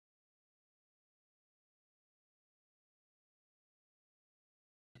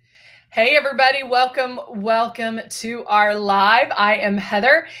Hey everybody, welcome to our live. I am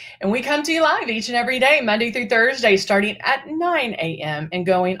Heather and we come to you live each and every day, Monday through Thursday, starting at 9 a.m. and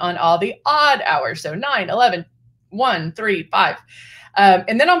going on all the odd hours. So 9, 11, 1, 3, 5.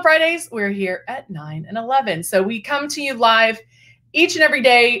 And then on Fridays, we're here at 9 and 11. So we come to you live each and every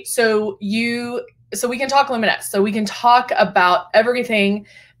day so we can talk Luminesce. So we can talk about everything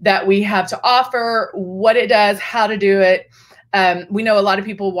that we have to offer, what it does, how to do it. We know a lot of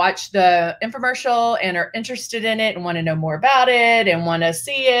people watch the infomercial and are interested in it and want to know more about it and want to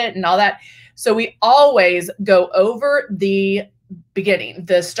see it and all that. So we always go over the beginning,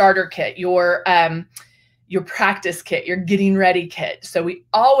 the starter kit, your practice kit, your getting ready kit. So we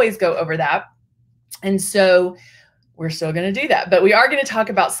always go over that. And so we're still going to do that, but we are going to talk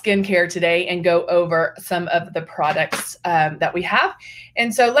about skincare today and go over some of the products that we have.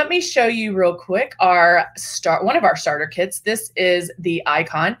 And so let me show you real quick one of our starter kits. This is the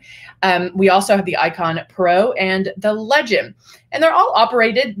Icon. We also have the Icon Pro and the Legend, and they're all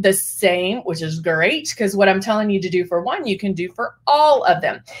operated the same, which is great because what I'm telling you to do for one, you can do for all of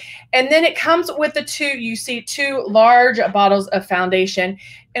them. And then it comes with you see two large bottles of foundation.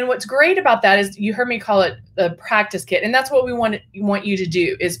 And what's great about that is you heard me call it the practice kit. And that's what we want you to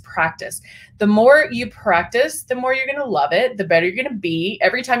do is practice. The more you practice, the more you're going to love it, the better you're going to be.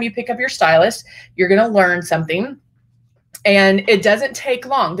 Every time you pick up your stylus, you're going to learn something. And it doesn't take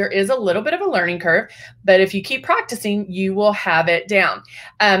long. There is a little bit of a learning curve, but if you keep practicing, you will have it down.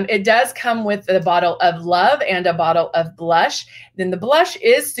 It does come with a bottle of Love and a bottle of blush. Then the blush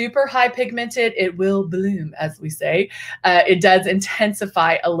is super high pigmented. It will bloom, as we say. It does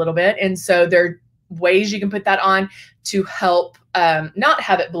intensify a little bit. And so there are ways you can put that on to help not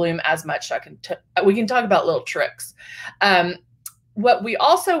have it bloom as much. So we can talk about little tricks. What we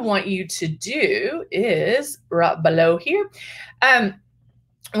also want you to do is right below here.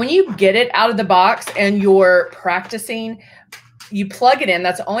 When you get it out of the box and you're practicing, you plug it in.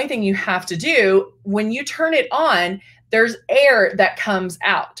 That's the only thing you have to do. When you turn it on, there's air that comes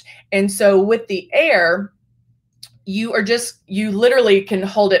out. And so with the air, you literally can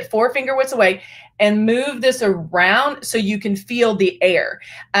hold it 4 finger widths away and move this around so you can feel the air.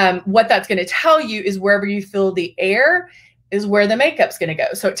 What that's going to tell you is wherever you feel the air is where the makeup's going to go.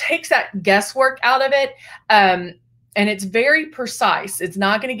 So it takes that guesswork out of it. And it's very precise. It's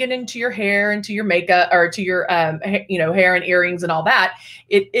not going to get into your hair, into your makeup, or to your, hair and earrings and all that.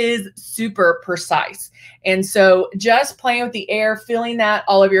 It is super precise. And so just playing with the air, feeling that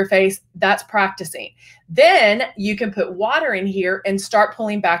all over your face, that's practicing. Then you can put water in here and start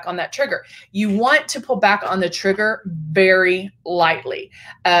pulling back on that trigger. You want to pull back on the trigger very lightly.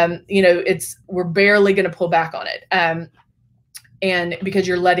 We're barely going to pull back on it. And because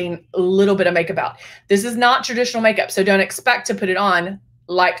you're letting a little bit of makeup out. This is not traditional makeup, so don't expect to put it on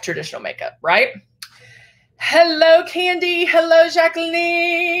like traditional makeup, right? Hello, Candy. Hello,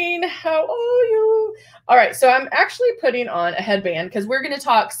 Jacqueline. How are you? All right, so I'm actually putting on a headband because we're going to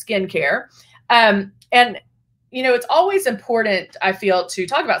talk skincare. And, it's always important, I feel, to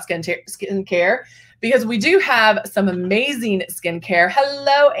talk about skincare because we do have some amazing skincare.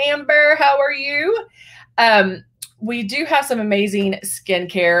 Hello, Amber. How are you? We do have some amazing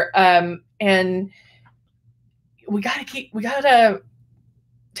skincare, and we gotta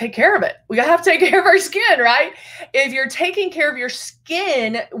take care of it. We gotta have to take care of our skin, right? If you're taking care of your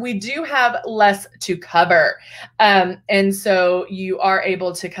skin, we do have less to cover. And so you are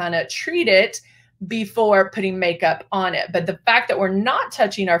able to kind of treat it before putting makeup on it. But the fact that we're not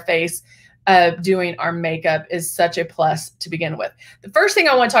touching our face doing our makeup is such a plus to begin with. The first thing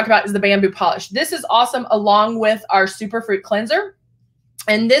I want to talk about is the bamboo polish. This is awesome along with our superfruit cleanser.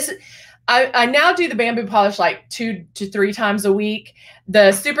 And this, I now do the bamboo polish like 2 to 3 times a week.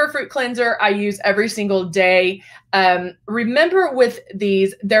 The superfruit cleanser I use every single day. Remember with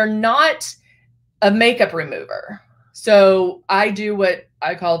these, they're not a makeup remover. So I do what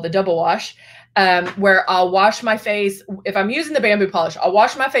I call the double wash. Where I'll wash my face. If I'm using the bamboo polish, I'll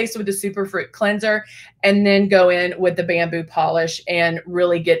wash my face with the superfruit cleanser and then go in with the bamboo polish and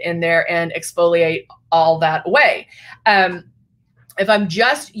really get in there and exfoliate all that away. If I'm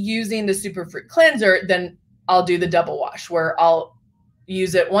just using the superfruit cleanser, then I'll do the double wash where I'll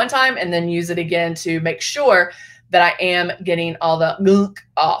use it one time and then use it again to make sure that I am getting all the gunk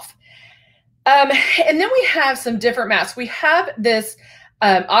off. And then we have some different masks. We have this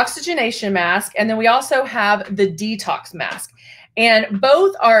oxygenation mask, and then we also have the detox mask, and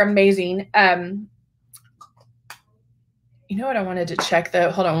both are amazing. You know what I wanted to check though?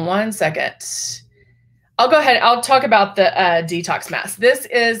 Hold on one second. I'll go ahead. I'll talk about the detox mask. This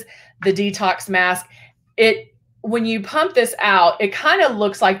is the detox mask. It when you pump this out, it kind of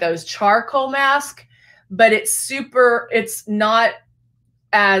looks like those charcoal masks, but it's not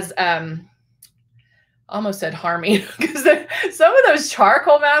as, almost said harming, because some of those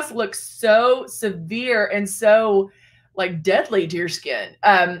charcoal masks look so severe and so like deadly to your skin.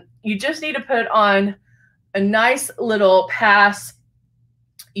 You just need to put on a nice little pass.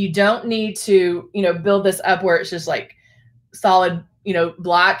 You don't need to, build this up where it's just like solid,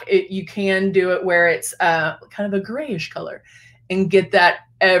 black. You can do it where it's kind of a grayish color and get that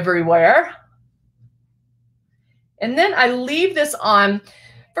everywhere. And then I leave this on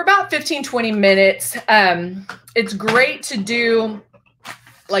for about 15-20 minutes. It's great to do,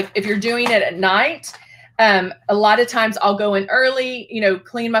 like if you're doing it at night. A lot of times I'll go in early,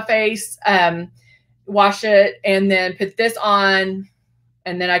 clean my face, wash it, and then put this on,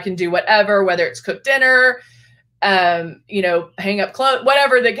 and then I can do whatever, whether it's cook dinner, hang up clothes,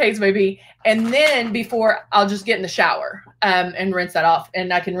 whatever the case may be. And then before, I'll just get in the shower and rinse that off.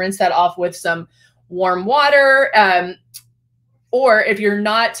 And I can rinse that off with some warm water. Or if you're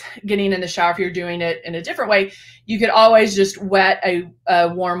not getting in the shower, if you're doing it in a different way, you could always just wet a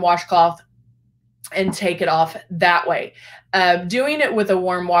warm washcloth and take it off that way. Doing it with a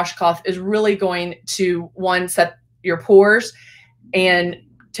warm washcloth is really going to, one, set your pores and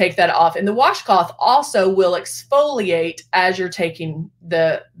take that off. And the washcloth also will exfoliate as you're taking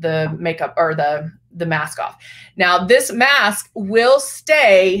the makeup or the mask off. Now, this mask will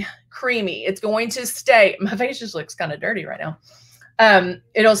stay creamy. It's going to stay. My face just looks kind of dirty right now.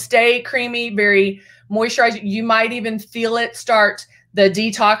 It'll stay creamy, very moisturized. You might even feel it start the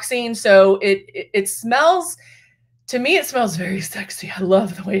detoxing. So it smells, to me, it smells very sexy. I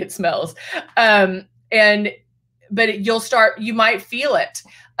love the way it smells. You might feel it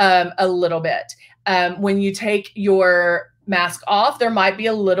a little bit. When you take your mask off, there might be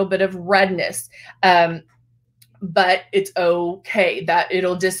a little bit of redness, but it's okay. That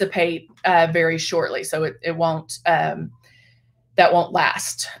it'll dissipate very shortly. So it won't, that won't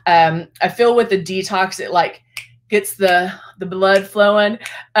last. I feel with the detox, it like gets the blood flowing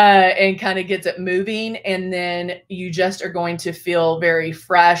and kind of gets it moving. And then you just are going to feel very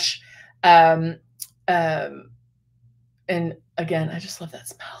fresh. And again, I just love that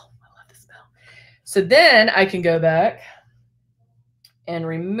smell. I love the smell. So then I can go back and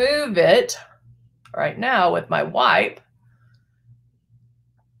remove it right now with my wipe.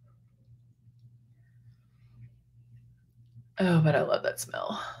 Oh, but I love that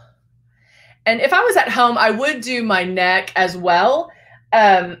smell. And if I was at home, I would do my neck as well.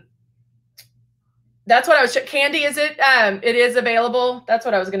 That's what I was checking. Candy, is it? It is available. That's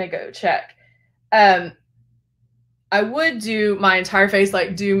what I was going to go check. I would do my entire face,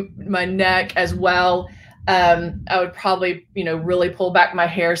 like do my neck as well. I would probably, really pull back my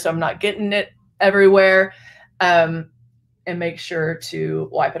hair so I'm not getting it everywhere, and make sure to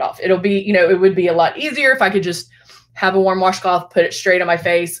wipe it off. It'll be, it would be a lot easier if I could just have a warm washcloth, put it straight on my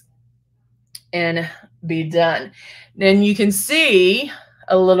face, and be done. Then you can see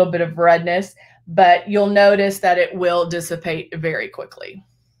a little bit of redness, but you'll notice that it will dissipate very quickly.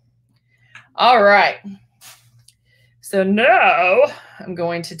 All right. So now I'm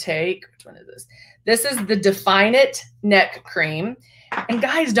going to take, which one is this? This is the Define It Neck Cream. And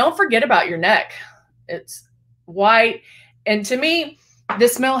guys, don't forget about your neck. It's white. And to me,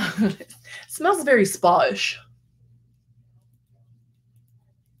 this smells very spa-ish.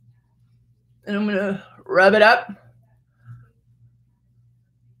 And I'm going to rub it up.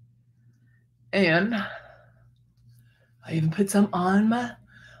 And I even put some on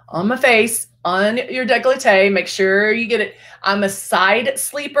my face, on your décolleté. Make sure you get it. I'm a side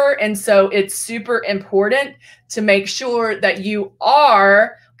sleeper, and so it's super important to make sure that you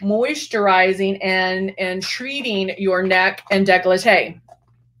are moisturizing and treating your neck and décolleté.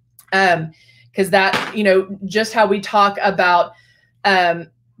 Because that, just how we talk about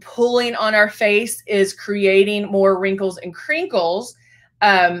pulling on our face is creating more wrinkles and crinkles.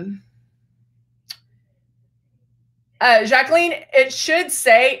 Jacqueline, it should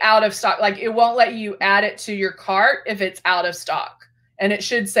say out of stock. Like, it won't let you add it to your cart if it's out of stock. And it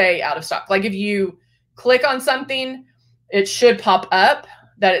should say out of stock. Like, if you click on something, it should pop up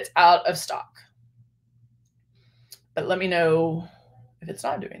that it's out of stock. But let me know if it's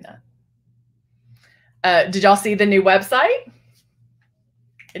not doing that. Did y'all see the new website?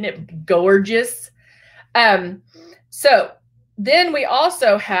 Isn't it gorgeous? So then we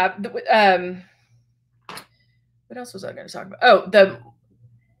also have what else was I going to talk about? Oh, the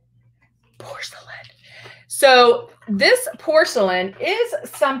porcelain. So this porcelain is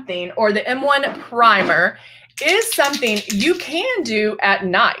something, or the M1 primer is something you can do at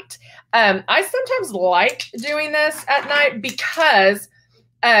night. I sometimes like doing this at night because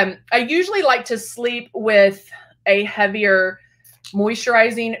I usually like to sleep with a heavier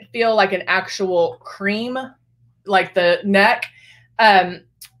moisturizing feel, like an actual cream, like the neck.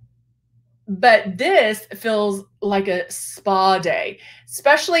 But this feels like a spa day,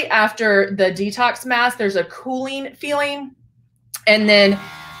 especially after the detox mask. There's a cooling feeling. And then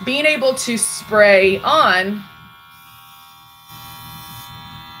being able to spray on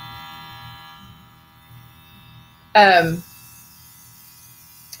oh,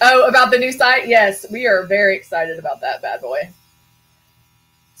 about the new site? Yes, we are very excited about that bad boy.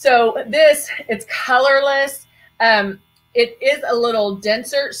 So this, it's colorless. It is a little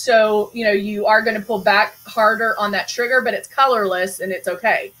denser, so you are going to pull back harder on that trigger, but it's colorless and it's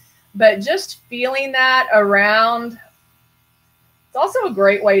okay. But just feeling that around, it's also a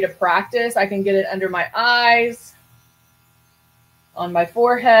great way to practice. I can get it under my eyes, on my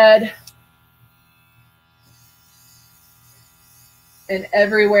forehead, and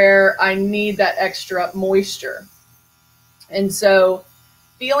everywhere I need that extra moisture. And so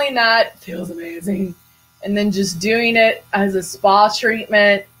feeling that feels amazing. And then just doing it as a spa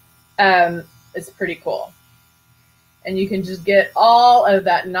treatment, it's pretty cool. And you can just get all of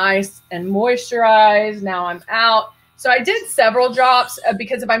that nice and moisturized. Now I'm out. So I did several drops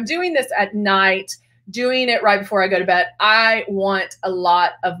because if I'm doing this at night, doing it right before I go to bed, I want a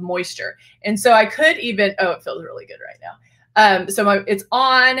lot of moisture. And so I could even, oh, it feels really good right now. So it's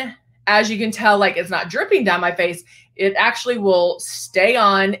on, as you can tell, like it's not dripping down my face. It actually will stay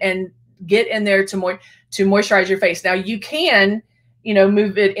on and get in there to moisturize your face. Now you can,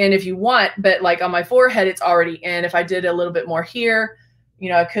 move it in if you want, but like on my forehead, it's already in. If I did a little bit more here,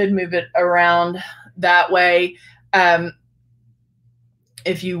 I could move it around that way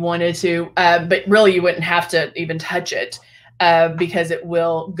if you wanted to, but really you wouldn't have to even touch it because it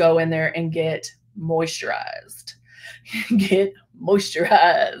will go in there and get moisturized. Get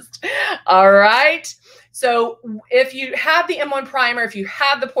moisturized. All right. So if you have the M1 primer, if you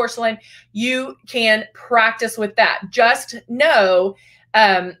have the porcelain, you can practice with that. Just know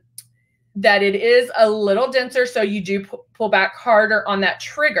that it is a little denser, so you do pull back harder on that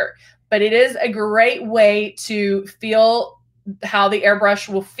trigger. But it is a great way to feel how the airbrush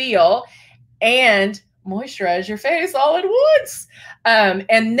will feel and moisturize your face all at once.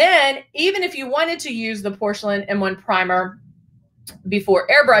 And then even if you wanted to use the porcelain M1 primer before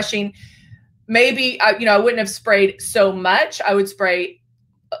airbrushing, maybe, I wouldn't have sprayed so much. I would spray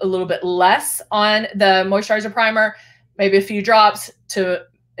a little bit less on the moisturizer primer, maybe a few drops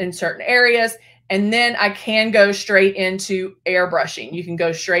in certain areas. And then I can go straight into airbrushing. You can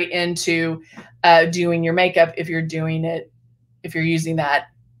go straight into doing your makeup if you're using that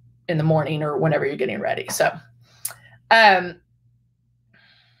in the morning or whenever you're getting ready. So,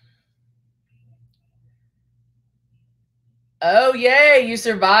 oh, yay, you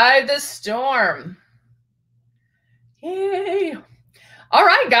survived the storm. Yay. All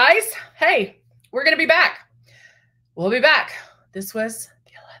right, guys. Hey, we're going to be back. We'll be back. This was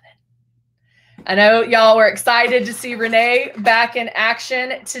the 11. I know y'all were excited to see Renee back in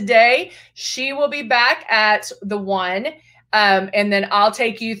action today. She will be back at the 1. And then I'll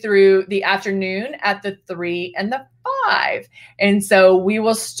take you through the afternoon at the 3 and the 5. And so we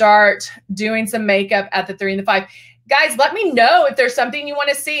will start doing some makeup at the 3 and the 5. Guys, let me know if there's something you want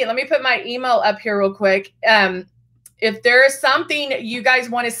to see. Let me put my email up here real quick. If there is something you guys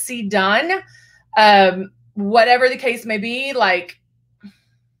want to see done, whatever the case may be, like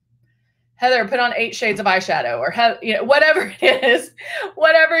Heather, put on 8 shades of eyeshadow, or whatever it is,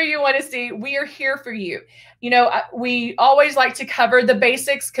 whatever you want to see, we are here for you. We always like to cover the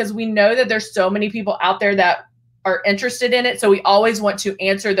basics because we know that there's so many people out there that are interested in it. So we always want to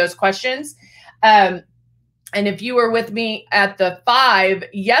answer those questions. And if you were with me at the 5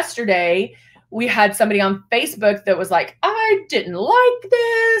 yesterday, we had somebody on Facebook that was like, I didn't like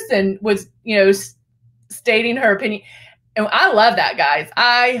this, and was, stating her opinion. And I love that, guys.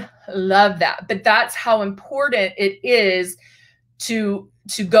 I love that. But that's how important it is to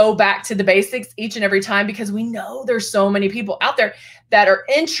go back to the basics each and every time, because we know there's so many people out there that are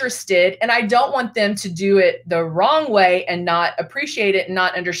interested, and I don't want them to do it the wrong way and not appreciate it and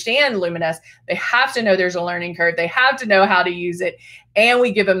not understand Luminous. They have to know there's a learning curve. They have to know how to use it, and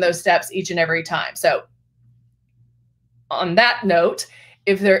we give them those steps each and every time. So on that note,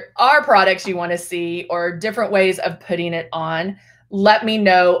 if there are products you want to see or different ways of putting it on, let me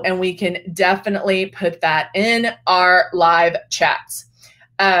know, and we can definitely put that in our live chats.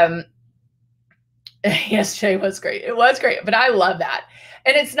 Yesterday was great. It was great, but I love that.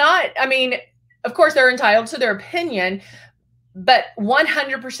 And it's not, of course, they're entitled to their opinion, but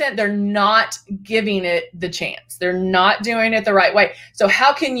 100% they're not giving it the chance. They're not doing it the right way. So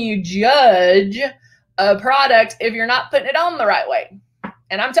how can you judge a product if you're not putting it on the right way?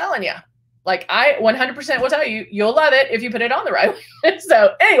 And I'm telling you, like, I 100% will tell you, you'll love it if you put it on the right way.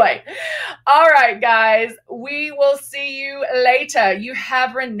 So anyway, all right, guys, we will see you later. You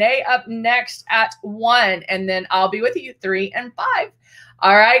have Renee up next at 1, and then I'll be with you 3 and 5.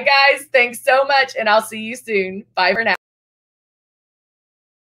 All right, guys, thanks so much, and I'll see you soon. Bye for now.